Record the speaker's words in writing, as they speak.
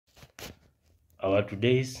our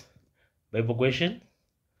today's Bible question.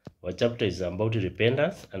 Our chapter is about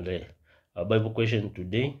repentance, and our Bible question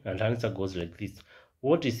today and answer goes like this.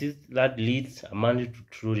 What is it that leads a man to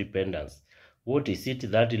true repentance? What is it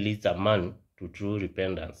that leads a man to true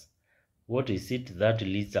repentance? What is it that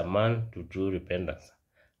leads a man to true repentance?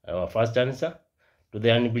 Our first answer, to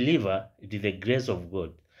the unbeliever, it is the grace of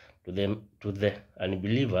God. To the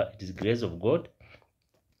unbeliever, it is grace of God.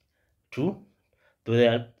 To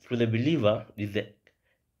the believer, it is the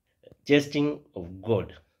chastening of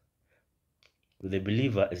God. To the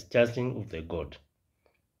believer is chastening of the God.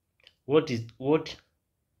 What is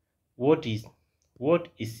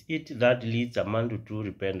it that leads a man to true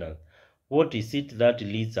repentance? What is it that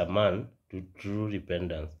leads a man to true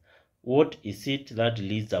repentance? What is it that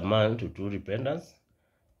leads a man to true repentance?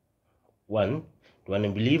 1. To an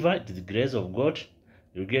unbeliever, it is the grace of God.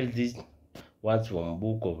 You get these words from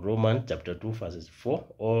book of Romans chapter 2 verses 4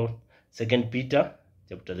 or 2 Peter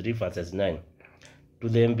chapter 3 verses 9. To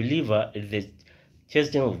the unbeliever, it is the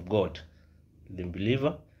chastening of God. To the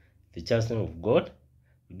unbeliever, the chastening of God.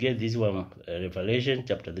 You get this one, Revelation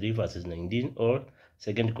chapter 3 verses 19 or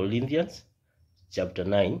 2 Corinthians chapter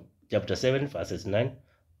 7 verses 9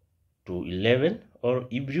 to 11 or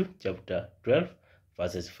Hebrew chapter 12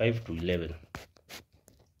 verses 5 to 11.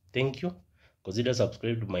 Thank you. Consider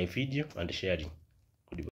subscribing to my video and sharing.